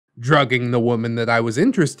drugging the woman that I was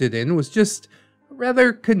interested in was just a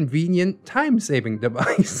rather convenient time-saving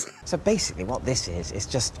device. So basically what this is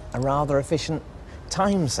just a rather efficient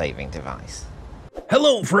time-saving device.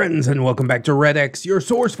 Hello friends, and welcome back to ReddX, your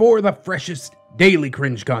source for the freshest daily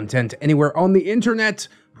cringe content anywhere on the internet.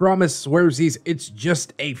 Promise swearsies, it's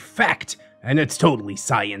just a fact, and it's totally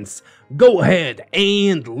science. Go ahead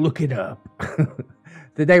and look it up.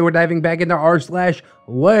 Today we're diving back into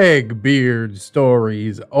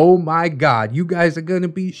r/LegbeardStories. Oh my god, you guys are gonna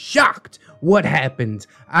be shocked what happened.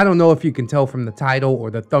 I don't know if you can tell from the title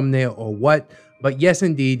or the thumbnail or what, but yes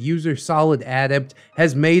indeed, user Solid Adept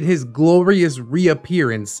has made his glorious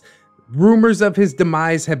reappearance. Rumors of his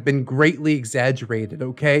demise have been greatly exaggerated,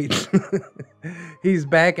 okay? He's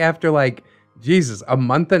back after like, Jesus, a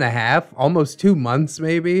month and a half, almost 2 months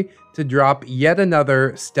maybe, to drop yet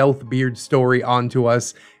another Stealthbeard story onto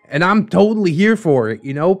us. And I'm totally here for it,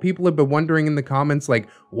 you know? People have been wondering in the comments, like,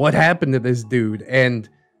 what happened to this dude? And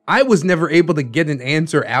I was never able to get an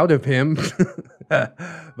answer out of him.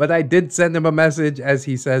 But I did send him a message, as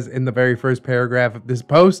he says in the very first paragraph of this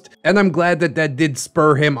post. And I'm glad that that did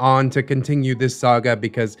spur him on to continue this saga,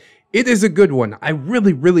 because it is a good one. I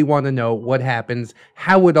really want to know what happens,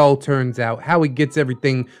 how it all turns out, how he gets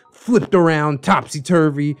everything flipped around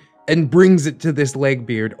topsy-turvy and brings it to this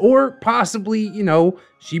Legbeard. Or possibly, you know,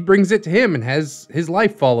 she brings it to him and has his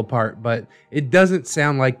life fall apart. But it doesn't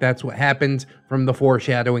sound like that's what happened from the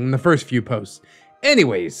foreshadowing in the first few posts.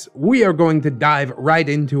 Anyways, we are going to dive right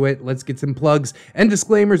into it. Let's get some plugs and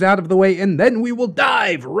disclaimers out of the way, and then we will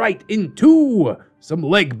dive right into some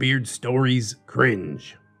LegbeardStories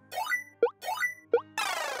cringe.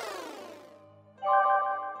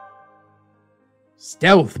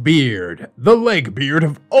 Stealthbeard, the Legbeard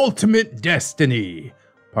of Ultimate Destiny.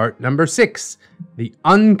 Part number 6, the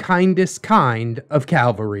unkindest kind of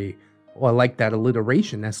cavalry. Oh, I like that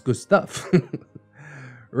alliteration, that's good stuff.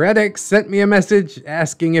 ReddX sent me a message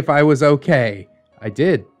asking if I was okay. I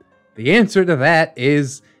did. The answer to that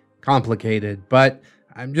is complicated, but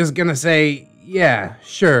I'm just gonna say, yeah,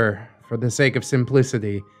 sure, for the sake of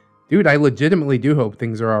simplicity. Dude, I legitimately do hope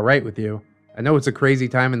things are alright with you. I know it's a crazy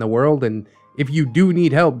time in the world, and if you do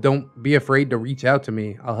need help, don't be afraid to reach out to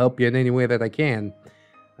me. I'll help you in any way that I can.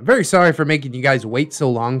 I'm very sorry for making you guys wait so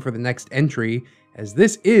long for the next entry, as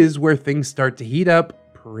this is where things start to heat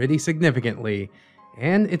up pretty significantly.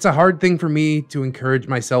 And it's a hard thing for me to encourage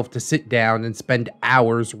myself to sit down and spend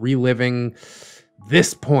hours reliving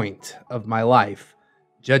this point of my life.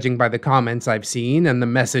 Judging by the comments I've seen and the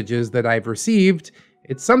messages that I've received,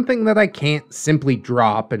 it's something that I can't simply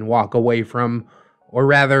drop and walk away from, or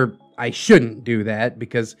rather, I shouldn't do that,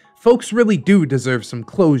 because folks really do deserve some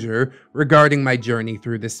closure regarding my journey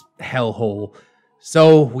through this hellhole.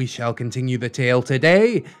 So we shall continue the tale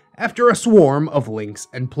today after a swarm of links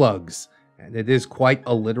and plugs. And it is quite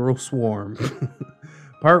a literal swarm.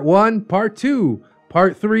 Part 1, Part 2,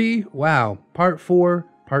 Part 3, wow, Part 4,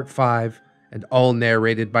 Part 5, and all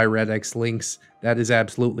narrated by ReddX links. That is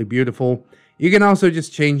absolutely beautiful. You can also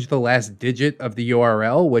just change the last digit of the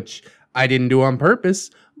URL, which I didn't do on purpose,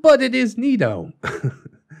 but it is neato.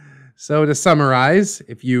 So to summarize,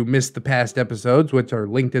 if you missed the past episodes, which are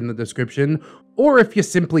linked in the description, or if you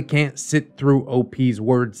simply can't sit through OP's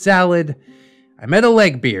word salad, I met a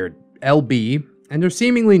Legbeard, LB, and her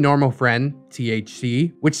seemingly normal friend,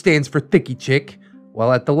 THC, which stands for Thiccy Chick,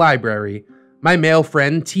 while at the library. My male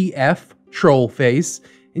friend, TF, Trollface,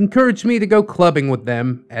 encouraged me to go clubbing with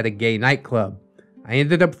them at a gay nightclub. I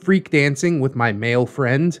ended up freak dancing with my male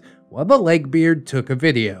friend, while the Legbeard took a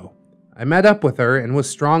video. I met up with her and was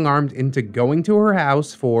strong-armed into going to her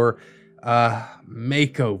house for a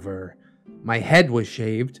makeover. My head was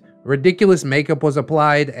shaved, ridiculous makeup was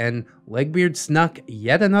applied, and Legbeard snuck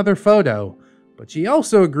yet another photo. But she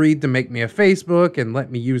also agreed to make me a Facebook and let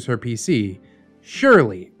me use her PC.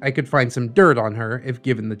 Surely, I could find some dirt on her if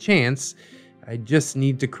given the chance. I just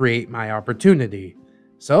need to create my opportunity.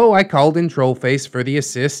 So I called in Trollface for the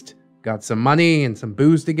assist, got some money and some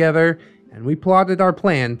booze together, and we plotted our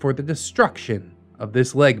plan for the destruction of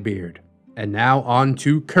this Legbeard. And now on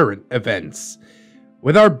to current events.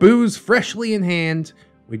 With our booze freshly in hand,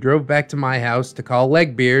 we drove back to my house to call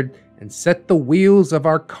Legbeard and set the wheels of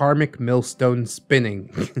our karmic millstone spinning.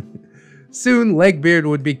 Soon, Legbeard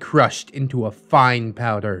would be crushed into a fine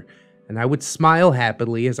powder, and I would smile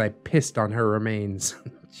happily as I pissed on her remains.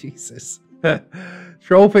 Jesus.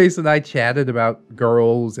 Trollface and I chatted about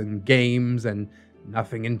girls and games and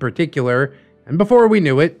nothing in particular, and before we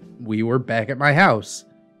knew it, we were back at my house.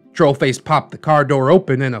 Trollface popped the car door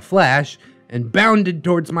open in a flash and bounded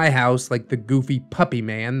towards my house like the goofy puppy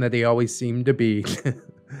man that he always seemed to be.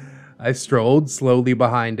 I strolled slowly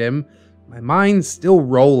behind him, my mind still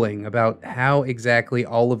rolling about how exactly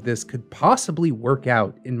all of this could possibly work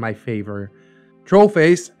out in my favor.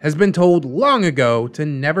 Trollface has been told long ago to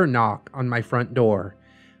never knock on my front door.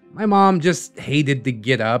 My mom just hated to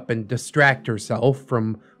get up and distract herself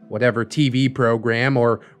from whatever TV program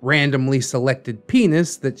or randomly selected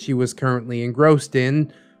penis that she was currently engrossed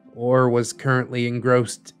in, or was currently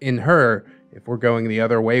engrossed in her, if we're going the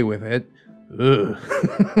other way with it. Ugh.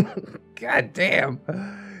 God damn.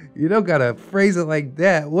 You don't gotta phrase it like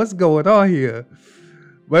that. What's going on here?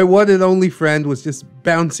 My one and only friend was just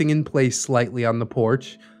bouncing in place slightly on the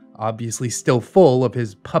porch, obviously still full of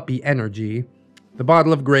his puppy energy, the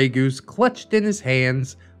bottle of Grey Goose clutched in his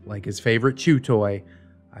hands like his favorite chew toy.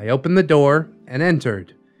 I opened the door and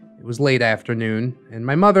entered. It was late afternoon, and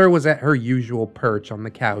my mother was at her usual perch on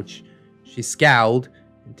the couch. She scowled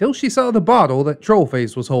until she saw the bottle that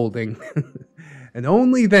Trollface was holding. And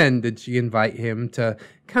only then did she invite him to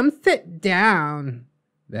come sit down.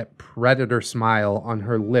 That predator smile on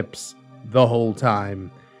her lips the whole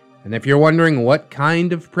time. And if you're wondering what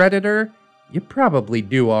kind of predator, you probably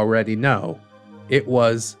do already know. It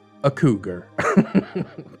was a cougar.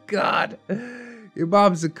 God, your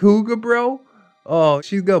mom's a cougar, bro? Oh,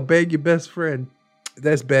 she's gonna bang your best friend.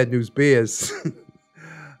 That's bad news bears.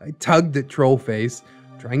 I tugged at Trollface,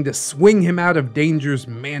 trying to swing him out of danger's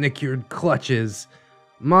manicured clutches.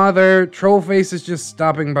 Mother, Trollface is just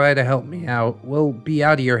stopping by to help me out. We'll be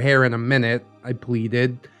out of your hair in a minute, I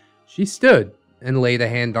pleaded. She stood and laid a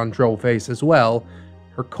hand on Trollface as well.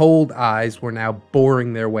 Her cold eyes were now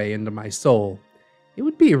boring their way into my soul. It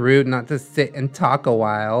would be rude not to sit and talk a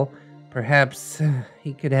while. Perhaps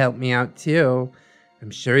he could help me out too.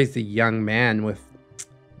 I'm sure he's a young man with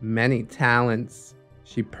many talents.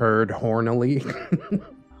 She purred hornily.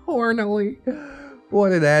 Hornily.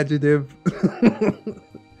 What an adjective.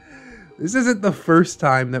 This isn't the first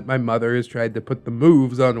time that my mother has tried to put the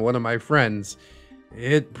moves on one of my friends.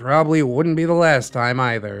 It probably wouldn't be the last time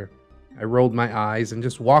either. I rolled my eyes and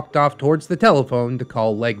just walked off towards the telephone to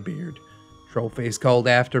call Legbeard. Trollface called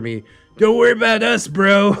after me, "Don't worry about us,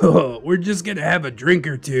 bro. We're just gonna have a drink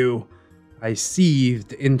or two." I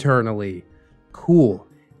seethed internally. Cool.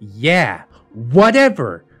 Yeah,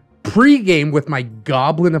 whatever. Pre-game with my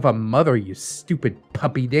goblin of a mother, you stupid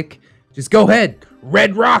puppy dick. Just go ahead.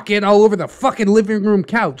 Red rocket all over the fucking living room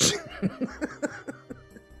couch.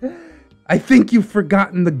 I think you've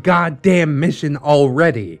forgotten the goddamn mission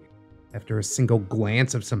already. After a single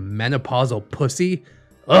glance of some menopausal pussy.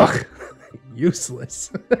 Ugh.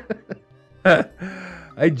 Useless.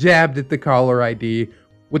 I jabbed at the caller ID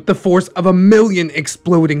with the force of 1,000,000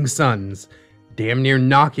 exploding suns, damn near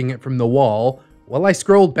knocking it from the wall, while I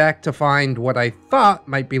scrolled back to find what I thought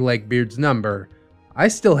might be Legbeard's number. I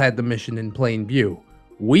still had the mission in plain view.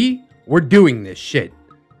 We were doing this shit.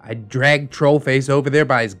 I dragged Trollface over there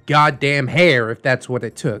by his goddamn hair if that's what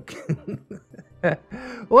it took.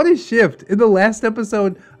 What a shift. In the last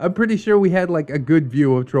episode, I'm pretty sure we had like a good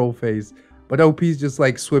view of Trollface, but OP's just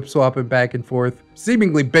like swip swapping back and forth,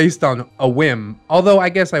 seemingly based on a whim. Although I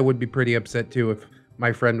guess I would be pretty upset too if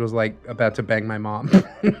my friend was like about to bang my mom.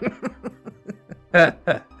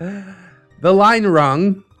 The line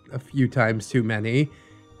rung, a few times too many,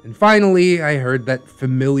 and finally I heard that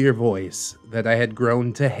familiar voice that I had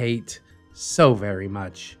grown to hate so very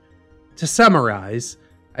much. To summarize,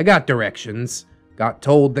 I got directions, got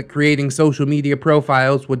told that creating social media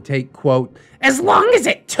profiles would take, quote, as long as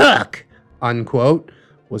it took, unquote,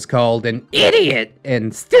 was called an idiot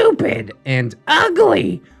and stupid and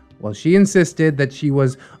ugly, while she insisted that she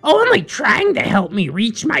was only trying to help me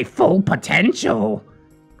reach my full potential.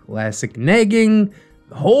 Classic negging,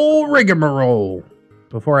 the whole rigmarole.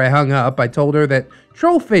 Before I hung up, I told her that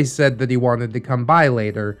Trollface said that he wanted to come by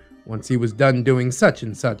later, once he was done doing such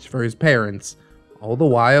and such for his parents. All the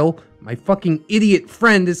while, my fucking idiot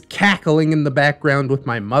friend is cackling in the background with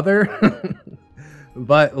my mother.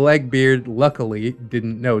 But Legbeard, luckily,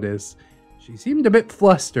 didn't notice. She seemed a bit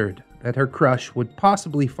flustered that her crush would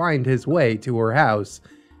possibly find his way to her house.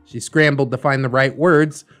 She scrambled to find the right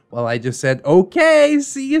words, while I just said, "Okay,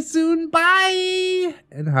 see you soon, bye,"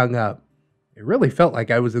 and hung up. It really felt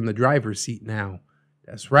like I was in the driver's seat now.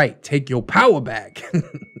 That's right, take your power back.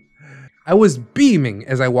 I was beaming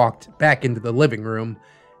as I walked back into the living room,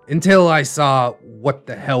 until I saw what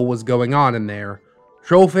the hell was going on in there.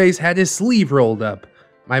 Trollface had his sleeve rolled up.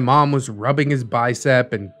 My mom was rubbing his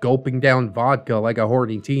bicep and gulping down vodka like a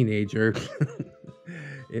horny teenager.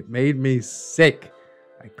 It made me sick.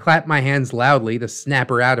 I clapped my hands loudly to snap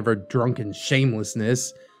her out of her drunken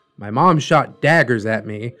shamelessness. My mom shot daggers at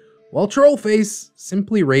me, while Trollface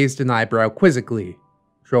simply raised an eyebrow quizzically.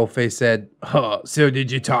 Trollface said, "Oh, so did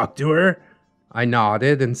you talk to her?" I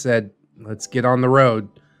nodded and said, "Let's get on the road."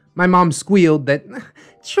 My mom squealed that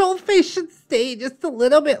Trollface should stay just a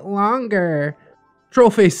little bit longer.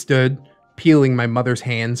 Trollface stood, peeling my mother's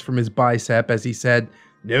hands from his bicep as he said,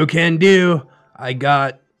 "No can do. I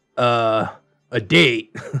got, a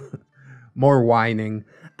date." More whining.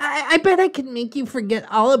 I bet I can make you forget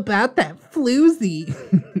all about that floozy.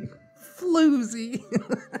 Floozy.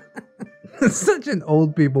 Such an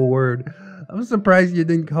old people word. I'm surprised you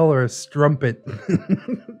didn't call her a strumpet.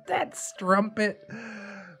 That strumpet.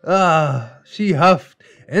 She huffed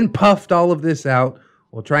and puffed all of this out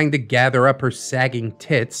while trying to gather up her sagging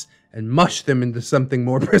tits and mush them into something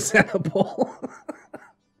more presentable.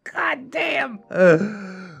 God damn.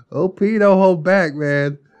 Oh, Pete, don't hold back,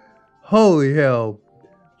 man. Holy hell.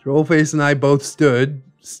 Trollface and I both stood,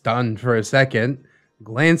 stunned for a second,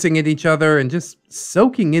 glancing at each other and just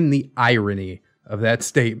soaking in the irony of that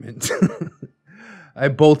statement. I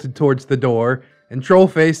bolted towards the door, and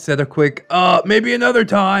Trollface said a quick, maybe another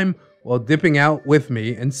time, while dipping out with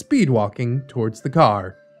me and speed-walking towards the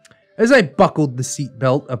car. As I buckled the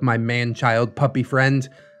seatbelt of my man-child puppy friend,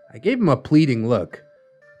 I gave him a pleading look.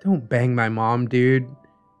 "Don't bang my mom, dude."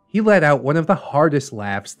 He let out one of the hardest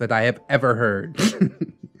laughs that I have ever heard.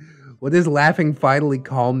 When his laughing finally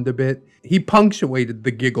calmed a bit, he punctuated the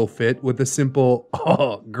giggle fit with a simple,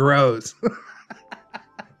 "Oh, gross."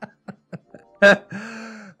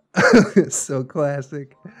 So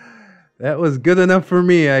classic. That was good enough for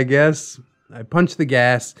me, I guess. I punched the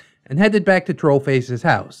gas and headed back to Trollface's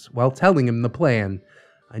house while telling him the plan.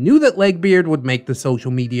 I knew that Legbeard would make the social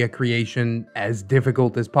media creation as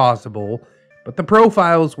difficult as possible, but the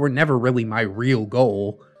profiles were never really my real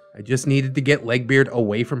goal. I just needed to get Legbeard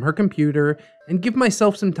away from her computer and give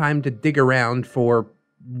myself some time to dig around for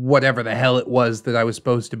whatever the hell it was that I was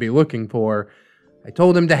supposed to be looking for. I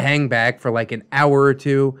told him to hang back for like an hour or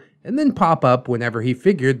two and then pop up whenever he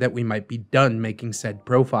figured that we might be done making said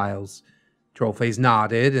profiles. Trollface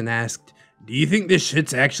nodded and asked, "Do you think this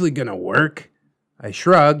shit's actually gonna work?" I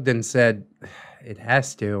shrugged and said, "It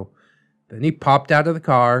has to." Then he popped out of the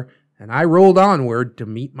car and I rolled onward to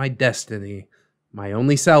meet my destiny. My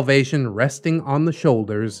only salvation resting on the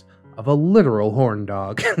shoulders of a literal horn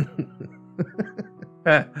dog.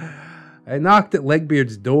 I knocked at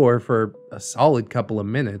Legbeard's door for a solid couple of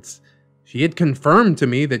minutes. She had confirmed to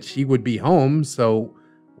me that she would be home, so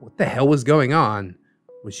what the hell was going on?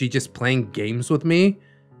 Was she just playing games with me?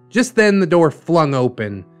 Just then the door flung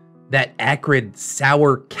open. That acrid,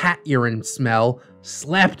 sour cat urine smell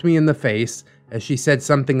slapped me in the face as she said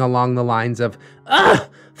something along the lines of, "Ugh,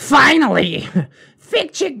 finally!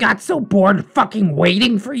 Fake Chick got so bored fucking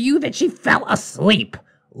waiting for you that she fell asleep.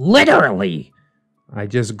 Literally!" I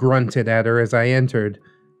just grunted at her as I entered.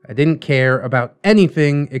 I didn't care about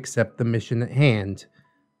anything except the mission at hand.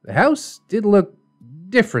 The house did look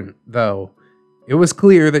different, though. It was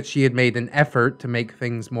clear that she had made an effort to make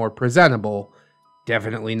things more presentable.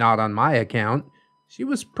 Definitely not on my account. She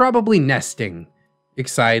was probably nesting.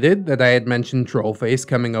 Excited that I had mentioned Trollface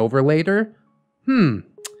coming over later?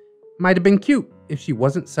 Might have been cute if she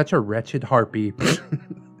wasn't such a wretched harpy.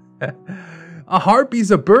 A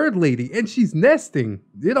harpy's a bird lady, and she's nesting.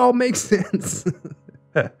 It all makes sense.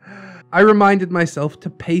 I reminded myself to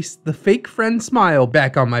paste the fake friend smile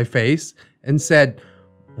back on my face and said,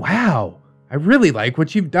 "Wow, I really like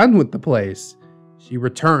what you've done with the place." She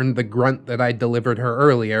returned the grunt that I delivered her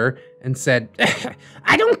earlier and said,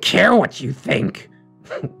 "I don't care what you think."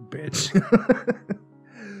 Bitch.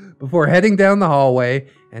 Before heading down the hallway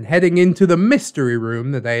and heading into the mystery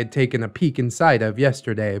room that I had taken a peek inside of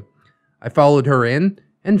yesterday, I followed her in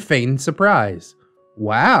and feigned surprise.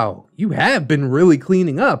 "Wow, you have been really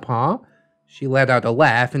cleaning up, huh?" She let out a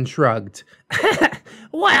laugh and shrugged.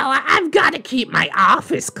 "Well, I've got to keep my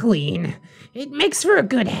office clean. It makes for a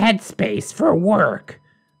good headspace for work."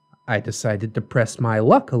 I decided to press my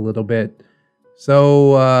luck a little bit.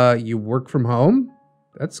 "So, you work from home?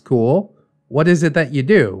 That's cool. What is it that you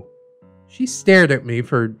do?" She stared at me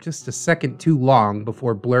for just a second too long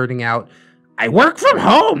before blurting out, "I work from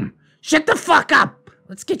home! Shut the fuck up!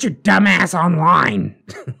 Let's get your dumb ass online."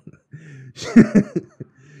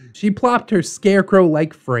 She plopped her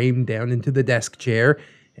scarecrow-like frame down into the desk chair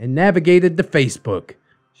and navigated to Facebook.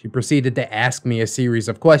 She proceeded to ask me a series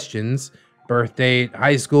of questions: birth date,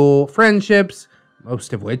 high school, friendships,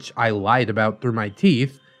 most of which I lied about through my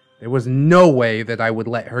teeth. There was no way that I would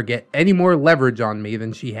let her get any more leverage on me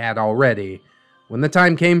than she had already. When the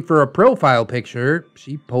time came for a profile picture,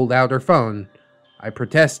 she pulled out her phone. I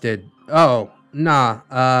protested. "Oh, nah,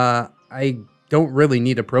 I don't really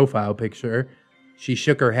need a profile picture." She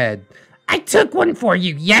shook her head. I took one for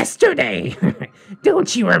you yesterday.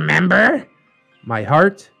 Don't you remember? My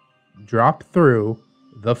heart dropped through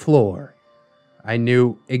the floor. I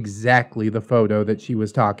knew exactly the photo that she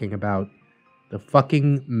was talking about. The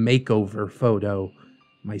fucking makeover photo.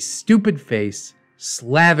 My stupid face,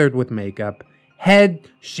 slathered with makeup, head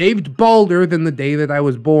shaved balder than the day that I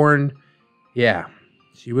was born. Yeah,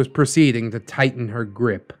 she was proceeding to tighten her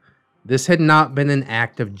grip. This had not been an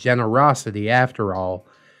act of generosity after all.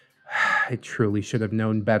 I truly should have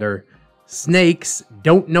known better. Snakes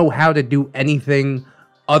don't know how to do anything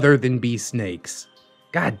other than be snakes.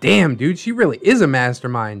 God damn, dude, she really is a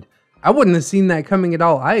mastermind. I wouldn't have seen that coming at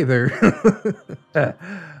all either.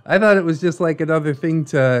 I thought it was just like another thing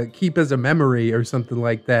to keep as a memory or something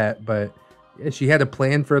like that, but yeah, she had a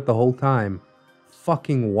plan for it the whole time.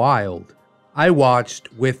 Fucking wild. I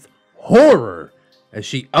watched with horror as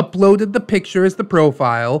she uploaded the picture as the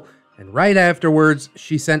profile, and right afterwards,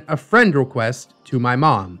 she sent a friend request to my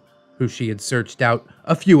mom, who she had searched out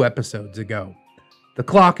a few episodes ago. The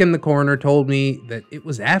clock in the corner told me that it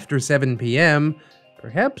was after 7 p.m.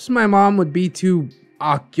 Perhaps my mom would be too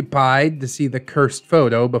occupied to see the cursed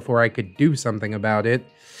photo before I could do something about it.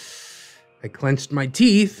 I clenched my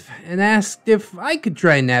teeth and asked if I could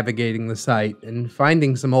try navigating the site and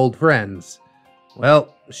finding some old friends.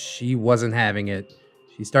 Well, she wasn't having it.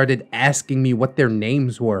 She started asking me what their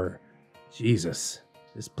names were. Jesus,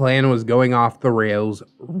 this plan was going off the rails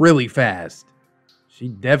really fast. She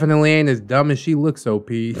definitely ain't as dumb as she looks, OP.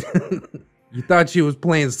 You thought she was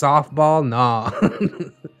playing softball? Nah.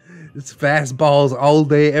 It's fastballs all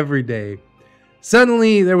day, every day.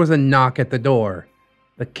 Suddenly, there was a knock at the door.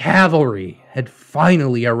 The cavalry had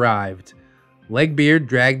finally arrived. Legbeard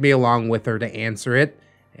dragged me along with her to answer it,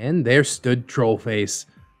 and there stood Trollface,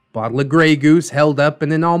 bottle of Grey Goose held up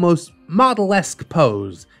in an almost model-esque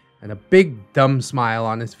pose, and a big dumb smile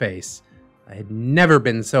on his face. I had never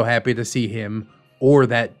been so happy to see him, or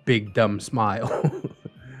that big dumb smile.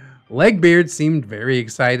 Legbeard seemed very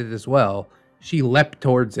excited as well. She leapt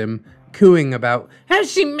towards him, cooing about how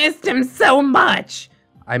she missed him so much.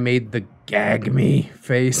 I made the gag me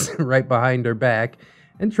face right behind her back,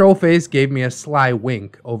 and Trollface gave me a sly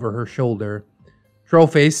wink over her shoulder.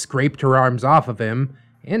 Trollface scraped her arms off of him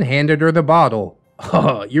and handed her the bottle.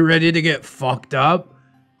 Oh, you ready to get fucked up?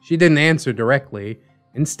 She didn't answer directly,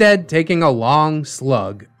 instead taking a long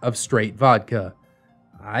slug of straight vodka.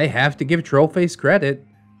 I have to give Trollface credit.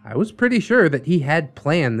 I was pretty sure that he had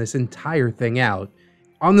planned this entire thing out.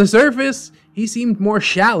 On the surface, he seemed more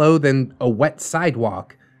shallow than a wet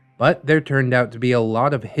sidewalk, but there turned out to be a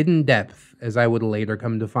lot of hidden depth, as I would later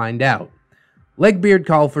come to find out. Legbeard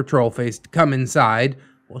called for Trollface to come inside,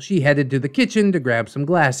 while she headed to the kitchen to grab some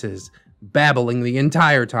glasses, babbling the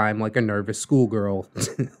entire time like a nervous schoolgirl.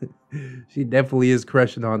 She definitely is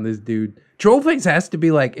crushing on this dude. Trollface has to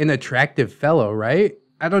be like an attractive fellow, right?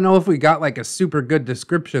 I don't know if we got like a super good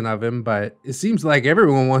description of him, but it seems like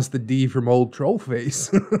everyone wants the D from old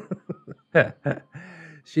Trollface.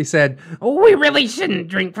 She said, We really shouldn't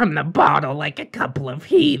drink from the bottle like a couple of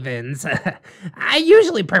heathens. I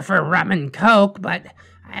usually prefer rum and coke, but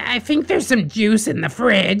I think there's some juice in the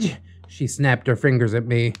fridge. She snapped her fingers at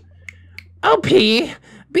me. OP,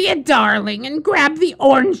 be a darling and grab the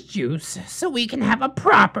orange juice so we can have a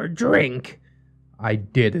proper drink. I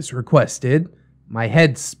did as requested, my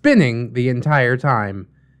head spinning the entire time.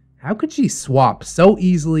 How could she swap so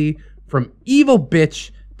easily from evil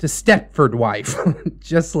bitch to Stepford wife,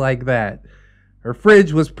 just like that? Her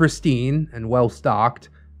fridge was pristine and well stocked,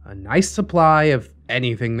 a nice supply of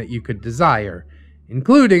anything that you could desire,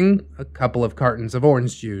 including a couple of cartons of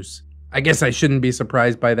orange juice. I guess I shouldn't be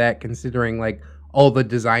surprised by that, considering like all the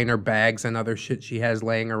designer bags and other shit she has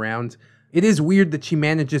laying around. It is weird that she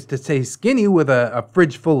manages to stay skinny with a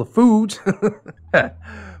fridge full of food.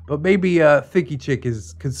 But maybe Thiccy Chick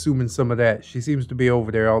is consuming some of that. She seems to be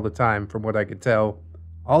over there all the time, from what I could tell.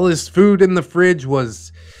 All this food in the fridge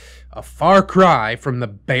was a far cry from the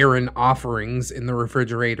barren offerings in the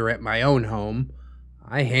refrigerator at my own home.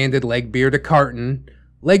 I handed Legbeard a carton.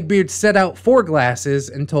 Legbeard set out 4 glasses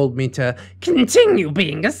and told me to continue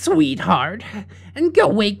being a sweetheart and go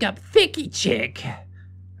wake up Thiccy Chick.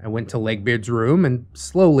 I went to Legbeard's room and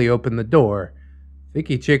slowly opened the door.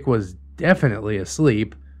 Thiccy Chick was definitely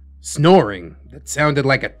asleep, snoring that sounded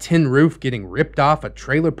like a tin roof getting ripped off a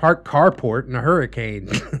trailer park carport in a hurricane.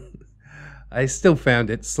 I still found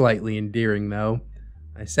it slightly endearing, though.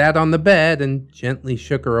 I sat on the bed and gently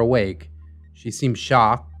shook her awake. She seemed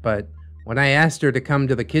shocked, but when I asked her to come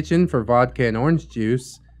to the kitchen for vodka and orange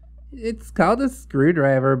juice, "It's called a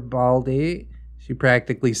screwdriver, Baldy," she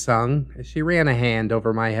practically sung as she ran a hand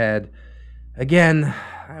over my head. Again,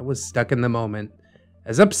 I was stuck in the moment.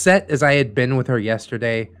 As upset as I had been with her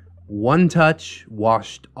yesterday, one touch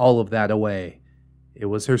washed all of that away. It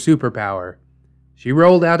was her superpower. She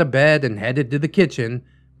rolled out of bed and headed to the kitchen,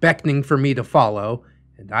 beckoning for me to follow,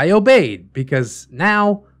 and I obeyed because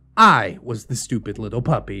now I was the stupid little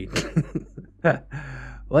puppy.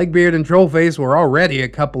 Legbeard and Trollface were already a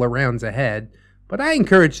couple of rounds ahead, but I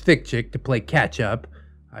encouraged Thiccy Chick to play catch-up.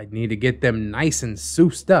 I'd need to get them nice and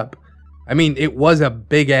soused up. I mean, it was a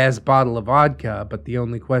big-ass bottle of vodka, but the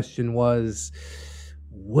only question was,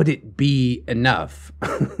 would it be enough?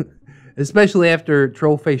 Especially after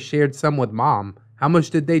Trollface shared some with Mom. How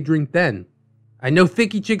much did they drink then? I know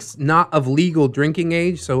Thiccy Chick's not of legal drinking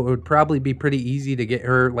age, so it would probably be pretty easy to get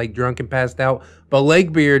her, like, drunk and passed out, but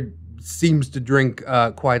Legbeard seems to drink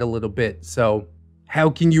quite a little bit, so how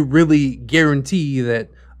can you really guarantee that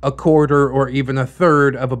a quarter or even a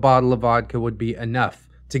third of a bottle of vodka would be enough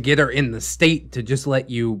to get her in the state to just let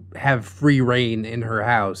you have free reign in her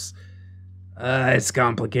house? It's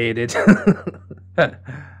complicated.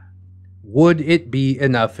 Would it be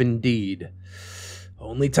enough indeed?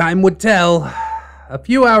 Only time would tell. A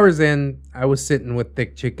few hours in, I was sitting with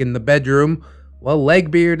Thiccy Chick in the bedroom while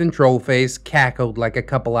Legbeard and Trollface cackled like a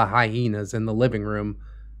couple of hyenas in the living room.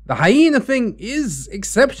 The hyena thing is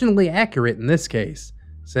exceptionally accurate in this case,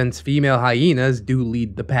 since female hyenas do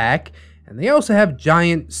lead the pack, and they also have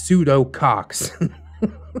giant pseudo-cocks.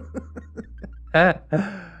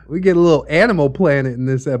 We get a little Animal Planet in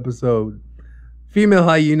this episode. Female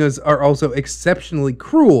hyenas are also exceptionally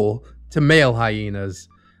cruel to male hyenas.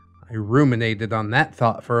 I ruminated on that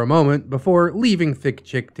thought for a moment before leaving Thiccy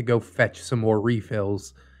Chick to go fetch some more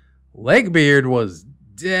refills. Legbeard was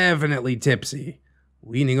definitely tipsy,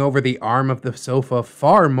 leaning over the arm of the sofa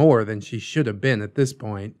far more than she should have been at this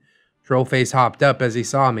point. Trollface hopped up as he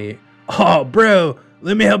saw me. "Oh, bro,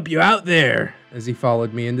 let me help you out there," as he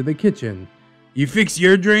followed me into the kitchen. "You fix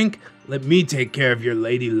your drink? Let me take care of your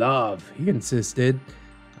lady love," he insisted.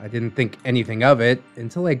 I didn't think anything of it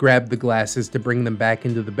until I grabbed the glasses to bring them back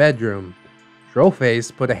into the bedroom.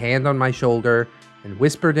 Trollface put a hand on my shoulder and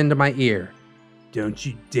whispered into my ear, "Don't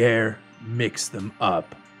you dare mix them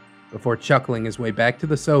up," before chuckling his way back to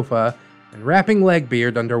the sofa and wrapping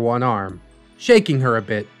Legbeard under one arm, shaking her a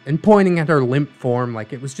bit and pointing at her limp form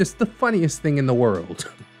like it was just the funniest thing in the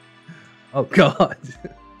world. Oh god.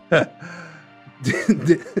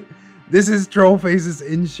 This is Trollface's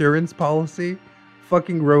insurance policy?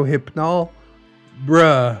 Fucking Rohypnol?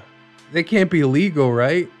 Bruh, they can't be illegal,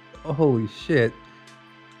 right? Holy shit.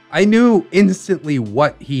 I knew instantly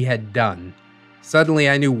what he had done. Suddenly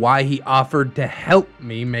I knew why he offered to help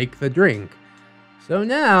me make the drink. So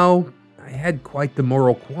now, I had quite the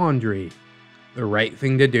moral quandary. The right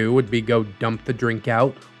thing to do would be go dump the drink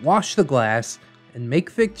out, wash the glass, and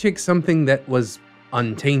make Thiccy Chick something that was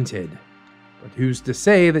untainted. But who's to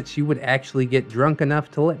say that she would actually get drunk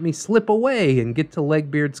enough to let me slip away and get to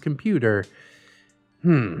Legbeard's computer?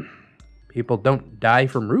 People don't die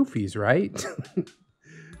from roofies, right?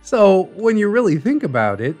 So, when you really think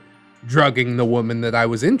about it, drugging the woman that I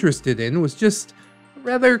was interested in was just a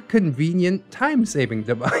rather convenient time-saving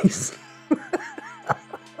device.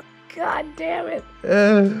 God damn it.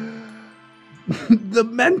 The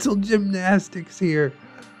mental gymnastics here.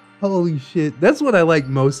 Holy shit. That's what I like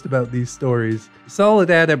most about these stories.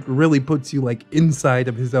 Solid Adept really puts you like inside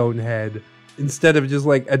of his own head. Instead of just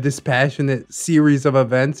like a dispassionate series of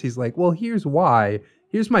events, he's like, well, here's why.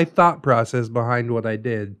 Here's my thought process behind what I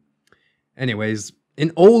did. Anyways,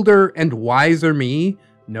 an older and wiser me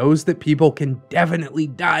knows that people can definitely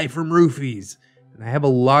die from roofies. And I have a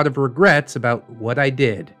lot of regrets about what I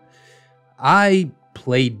did. I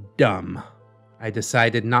played dumb. I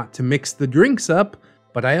decided not to mix the drinks up,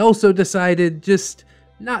 but I also decided just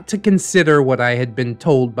not to consider what I had been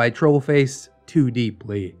told by Trollface too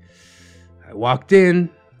deeply. I walked in,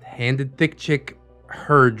 handed Thiccy Chick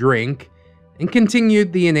her drink, and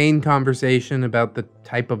continued the inane conversation about the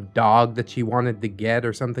type of dog that she wanted to get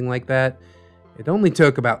or something like that. It only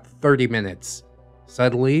took about 30 minutes.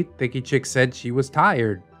 Suddenly, Thiccy Chick said she was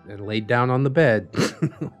tired and laid down on the bed.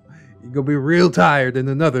 You're gonna be real tired in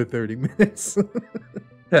another 30 minutes.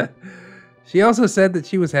 She also said that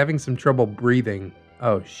she was having some trouble breathing.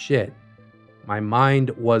 Oh shit. My mind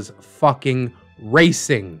was fucking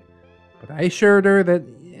racing. But I assured her that,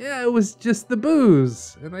 yeah, it was just the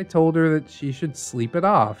booze. And I told her that she should sleep it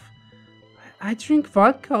off. I drink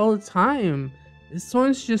vodka all the time. This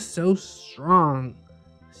one's just so strong.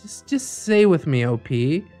 Just stay with me, OP.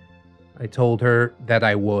 I told her that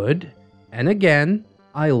I would. And again,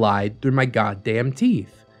 I lied through my goddamn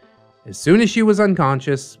teeth. As soon as she was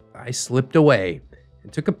unconscious, I slipped away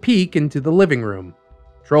and took a peek into the living room.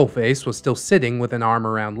 Trollface was still sitting with an arm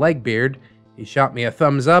around Legbeard. He shot me a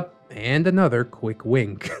thumbs up and another quick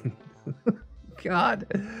wink. God.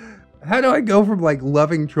 How do I go from like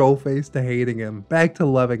loving Trollface to hating him, back to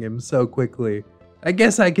loving him so quickly? I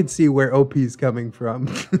guess I can see where OP's coming from.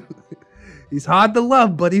 He's hard to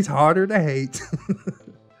love, but he's harder to hate.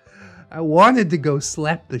 I wanted to go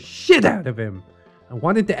slap the shit out of him. I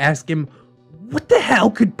wanted to ask him, what the hell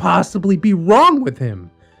could possibly be wrong with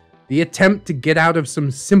him? The attempt to get out of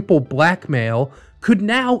some simple blackmail could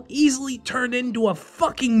now easily turn into a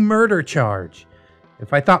fucking murder charge.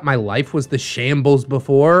 If I thought my life was the shambles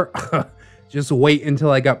before, just wait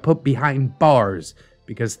until I got put behind bars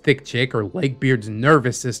because Thiccy Chick or Legbeard's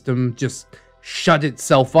nervous system just shut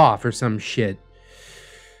itself off or some shit.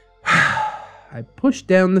 I pushed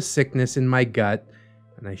down the sickness in my gut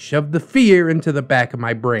and I shoved the fear into the back of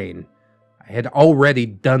my brain. I had already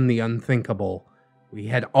done the unthinkable. We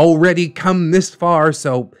had already come this far,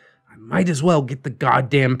 so I might as well get the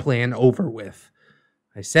goddamn plan over with.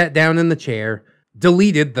 I sat down in the chair,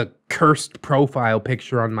 deleted the cursed profile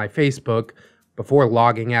picture on my Facebook before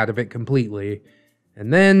logging out of it completely,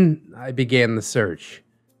 and then I began the search.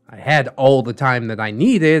 I had all the time that I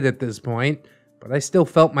needed at this point, but I still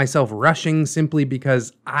felt myself rushing simply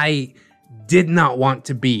because I did not want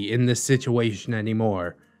to be in this situation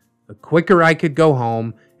anymore. The quicker I could go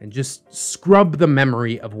home and just scrub the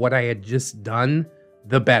memory of what I had just done,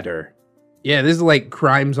 the better. Yeah, this is like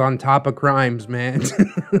crimes on top of crimes, man.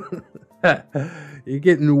 You're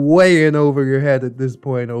getting way in over your head at this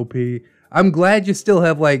point, OP. I'm glad you still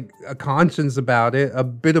have like a conscience about it, a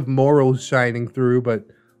bit of morals shining through, but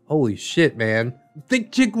holy shit, man.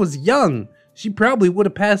 Thiccy Chick was young. She probably would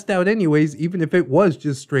have passed out anyways, even if it was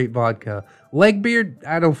just straight vodka. Legbeard,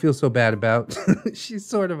 I don't feel so bad about. She's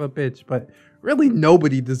sort of a bitch, but really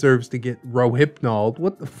nobody deserves to get rohypnoled.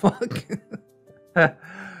 What the fuck?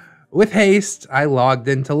 With haste, I logged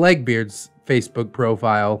into Legbeard's Facebook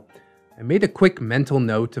profile. I made a quick mental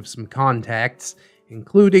note of some contacts,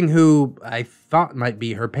 including who I thought might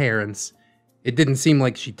be her parents. It didn't seem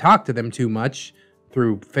like she talked to them too much,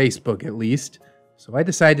 through Facebook at least, so I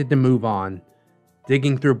decided to move on.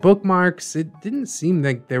 Digging through bookmarks, it didn't seem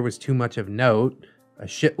like there was too much of note. A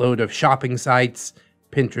shitload of shopping sites,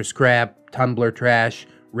 Pinterest crap, Tumblr trash,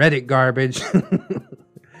 Reddit garbage.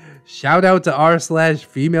 Shout out to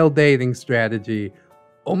r/female dating strategy.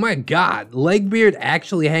 Oh my god, Legbeard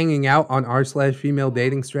actually hanging out on r/female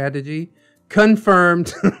dating strategy?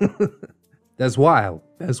 Confirmed. That's wild.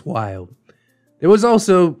 That's wild. There was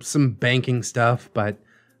also some banking stuff, but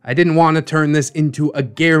I didn't want to turn this into a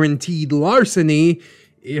guaranteed larceny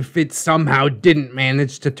if it somehow didn't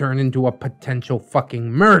manage to turn into a potential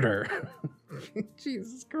fucking murder.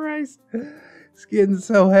 Jesus Christ. It's getting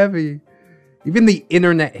so heavy. Even the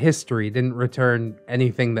internet history didn't return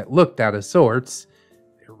anything that looked out of sorts.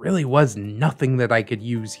 There really was nothing that I could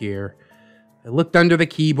use here. I looked under the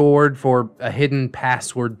keyboard for a hidden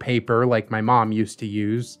password paper like my mom used to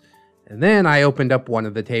use, and then I opened up one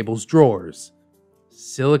of the table's drawers.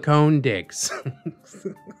 Silicone dicks.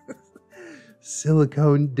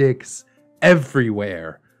 Silicone dicks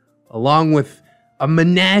everywhere, along with a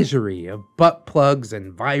menagerie of butt plugs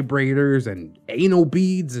and vibrators and anal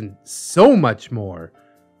beads and so much more.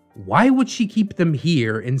 Why would she keep them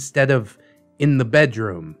here instead of in the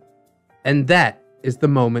bedroom? And that is the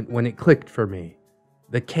moment when it clicked for me.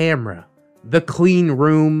 The camera, the clean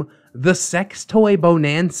room, the sex toy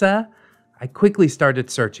bonanza. I quickly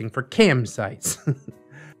started searching for cam sites.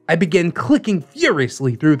 I began clicking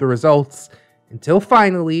furiously through the results until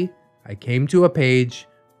finally I came to a page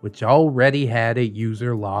which already had a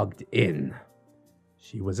user logged in.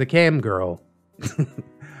 She was a cam girl.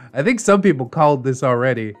 I think some people called this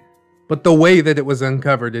already, but the way that it was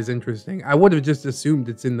uncovered is interesting. I would have just assumed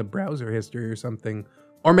it's in the browser history or something.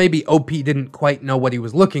 Or maybe OP didn't quite know what he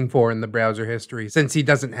was looking for in the browser history, since he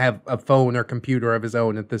doesn't have a phone or computer of his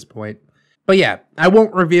own at this point. But yeah, I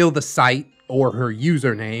won't reveal the site or her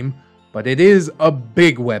username, but it is a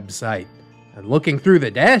big website. And looking through the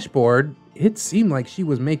dashboard, it seemed like she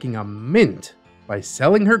was making a mint by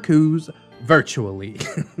selling her coups virtually.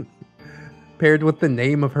 Paired with the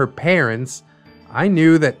name of her parents, I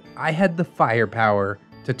knew that I had the firepower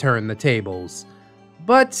to turn the tables.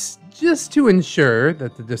 But just to ensure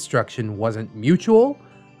that the destruction wasn't mutual,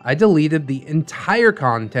 I deleted the entire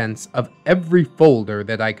contents of every folder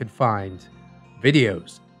that I could find.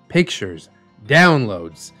 Videos, pictures,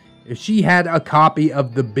 downloads. If she had a copy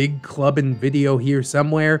of the big club and video here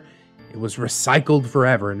somewhere, it was recycled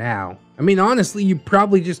forever now. I mean, honestly, you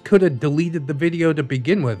probably just could have deleted the video to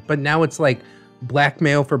begin with, but now it's like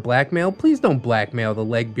blackmail for blackmail. Please don't blackmail the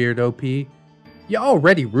Legbeard OP. You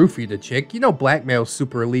already roofied a chick. You know blackmail's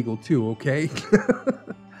super illegal too, okay?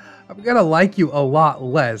 I'm gonna like you a lot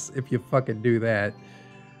less if you fucking do that.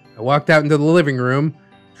 I walked out into the living room.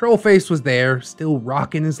 Trollface was there, still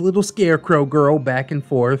rocking his little scarecrow girl back and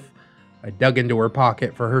forth. I dug into her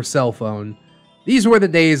pocket for her cell phone. These were the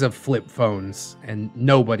days of flip phones, and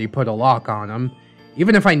nobody put a lock on them.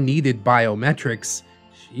 Even if I needed biometrics,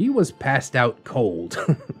 she was passed out cold.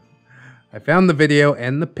 I found the video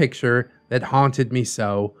and the picture that haunted me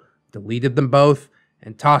so, deleted them both,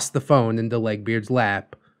 and tossed the phone into Legbeard's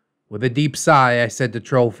lap. With a deep sigh, I said to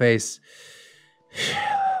Trollface,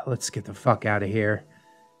 let's get the fuck out of here.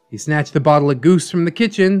 He snatched a bottle of goose from the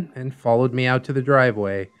kitchen and followed me out to the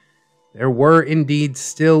driveway. There were indeed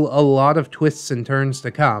still a lot of twists and turns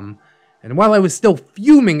to come, and while I was still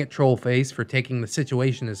fuming at Trollface for taking the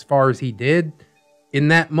situation as far as he did, in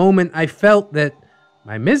that moment I felt that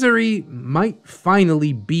my misery might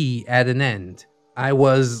finally be at an end. I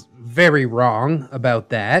was very wrong about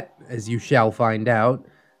that, as you shall find out.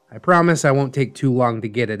 I promise I won't take too long to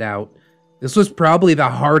get it out. This was probably the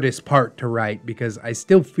hardest part to write because I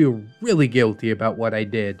still feel really guilty about what I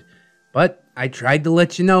did. But I tried to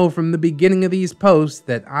let you know from the beginning of these posts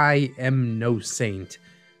that I am no saint.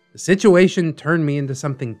 The situation turned me into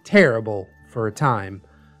something terrible for a time.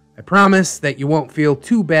 I promise that you won't feel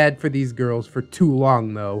too bad for these girls for too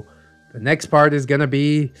long though. The next part is gonna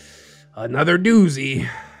be another doozy.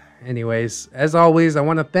 Anyways, as always, I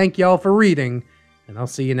want to thank y'all for reading, and I'll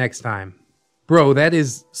see you next time. Bro, that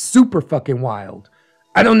is super fucking wild.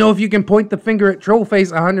 I don't know if you can point the finger at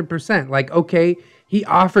Trollface 100%. Like, okay, he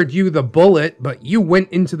offered you the bullet, but you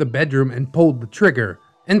went into the bedroom and pulled the trigger.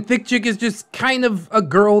 And Thiccy Chick is just kind of a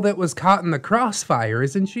girl that was caught in the crossfire,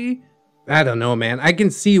 isn't she? I don't know, man. I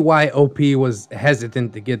can see why OP was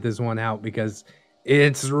hesitant to get this one out because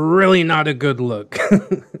it's really not a good look.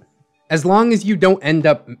 As long as you don't end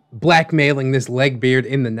up blackmailing this Legbeard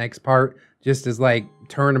in the next part, just as like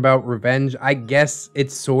turnabout revenge, I guess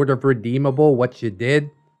it's sort of redeemable what you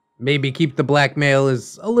did. Maybe keep the blackmail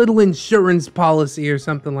as a little insurance policy or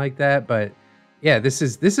something like that, but yeah, this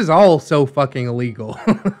is all so fucking illegal.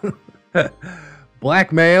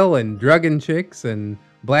 Blackmail and drugging chicks and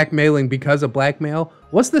blackmailing because of blackmail.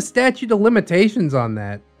 What's the statute of limitations on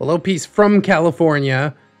that? Well, OP's from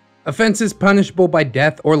California. Offenses punishable by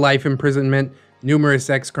death or life imprisonment, numerous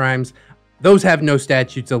sex crimes. Those have no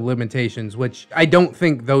statutes of limitations, which I don't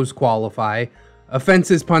think those qualify.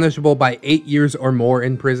 Offenses punishable by 8 years or more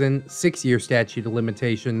in prison, 6-year statute of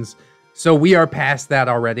limitations. So we are past that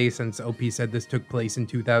already since OP said this took place in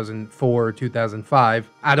 2004 or 2005.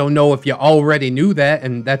 I don't know if you already knew that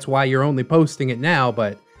and that's why you're only posting it now,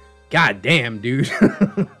 but goddamn, dude.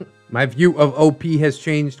 My view of OP has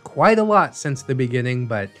changed quite a lot since the beginning,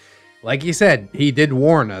 but like he said, he did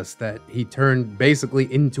warn us that he turned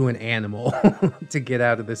basically into an animal to get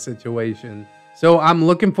out of this situation. So I'm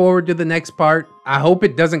looking forward to the next part. I hope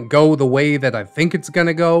it doesn't go the way that I think it's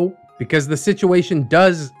gonna go, because the situation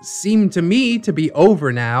does seem to me to be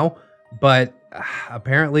over now, but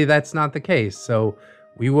apparently that's not the case. So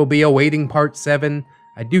we will be awaiting part 7.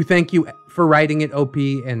 I do thank you for writing it, OP,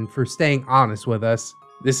 and for staying honest with us.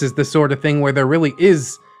 This is the sort of thing where there really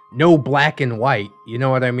is no black and white, you know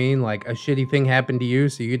what I mean? Like, a shitty thing happened to you,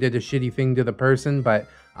 so you did a shitty thing to the person, but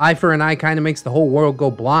eye for an eye kind of makes the whole world go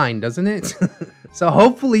blind, doesn't it? So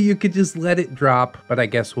hopefully you could just let it drop, but I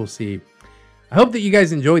guess we'll see. I hope that you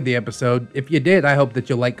guys enjoyed the episode. If you did, I hope that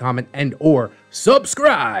you'll like, comment, and or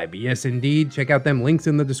subscribe. Yes, indeed. Check out them links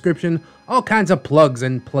in the description. All kinds of plugs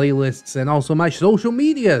and playlists, and also my social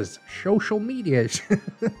medias.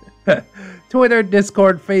 Twitter,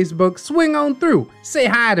 Discord, Facebook, swing on through. Say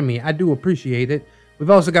hi to me. I do appreciate it. We've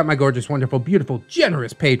also got my gorgeous, wonderful, beautiful,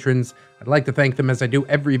 generous patrons. I'd like to thank them as I do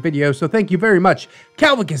every video, so thank you very much.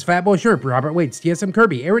 Calvicus, Fatboy Sherp, Robert Waits, TSM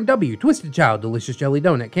Kirby, Aaron W, Twisted Child, Delicious Jelly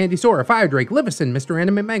Donut, Candy Sora, Fire Drake, Livison, Mr.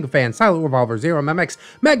 Animate Manga Fan, Silent Revolver, Zero MMX,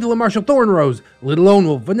 Magdalene Marshall, Thornrose, Little Lone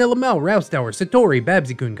Wolf, Vanilla Mel, Rousetower, Satori,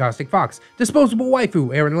 Babsy-kun, Caustic Fox, Disposable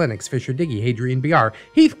Waifu, Aaron Lennox, Fisher Diggy, Hadrian BR,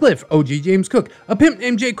 Heathcliff, OG James Cook, A Pimp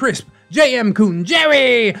Named J Crisp, J.M. Coon,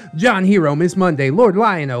 Jerry, John Hero, Miss Monday, Lord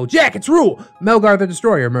Lion-O, Jackets Rule, Melgar the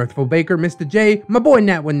Destroyer, Mirthful Baker, Mr. J, my boy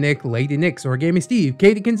Natwin Nick, Lady Nix, Origami Steve,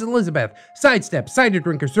 Katykins Elizabeth, Sidestep, Cider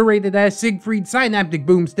Drinker, Serrated Ass, Siegfried, Synaptic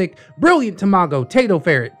Boomstick, Brilliant Tamago, Tato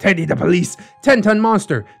Ferret, Teddy the Police, 10-Ton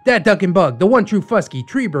Monster, Dat Duck and Bug, The One True Fusky,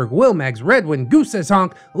 Treeberg, Wilmags, Redwin, Goose Says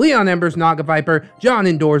Honk, Leon Embers, Naga Viper, John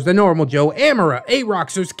Indoors, The Normal Joe, Amara,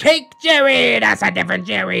 A-Roxers, Cake Jerry, that's a different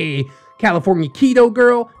Jerry. California Keto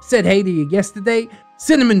Girl, said hey to you yesterday,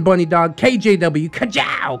 Cinnamon Bunny Dog, KJW,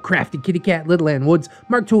 Kajow, Crafty Kitty Cat, Little Ann Woods,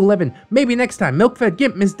 Mark 211, Maybe Next Time, Milkfed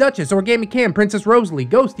Gimp, Miss Duchess, Origami Cam, Princess Rosalie,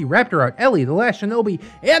 Ghosty, Raptor Art, Ellie, The Last Shinobi,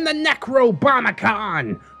 and the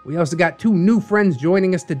Necrobomicon. We also got 2 new friends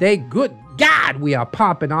joining us today. Good God, we are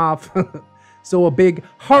popping off. So a big,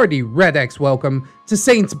 hearty ReddX welcome to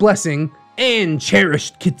Saints Blessing and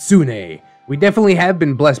Cherished Kitsune. We definitely have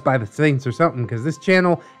been blessed by the Saints or something, because this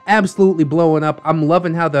channel absolutely blowing up. I'm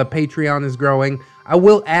loving how the Patreon is growing. I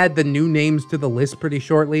will add the new names to the list pretty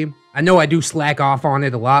shortly. I know I do slack off on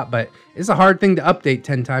it a lot, but it's a hard thing to update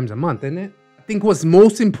 10 times a month, isn't it? I think what's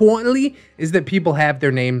most importantly is that people have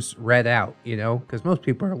their names read out, you know, because most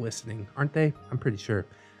people are listening, aren't they? I'm pretty sure.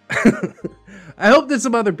 I hope that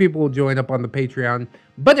some other people will join up on the Patreon,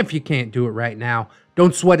 but if you can't do it right now,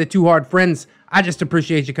 don't sweat it too hard, friends. I just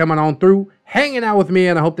appreciate you coming on through, hanging out with me,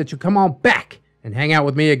 and I hope that you come on back and hang out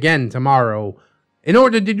with me again tomorrow. In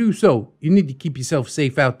order to do so, you need to keep yourself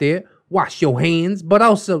safe out there, wash your hands, but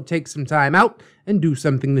also take some time out and do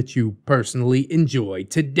something that you personally enjoy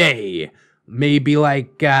today. Maybe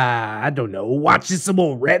like, I don't know, watching some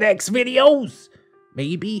more ReddX videos?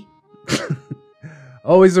 Maybe?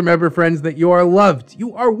 Always remember, friends, that you are loved,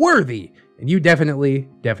 you are worthy, and you definitely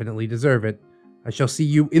deserve it. I shall see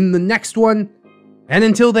you in the next one. And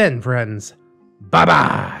until then, friends,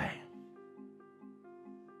 bye-bye.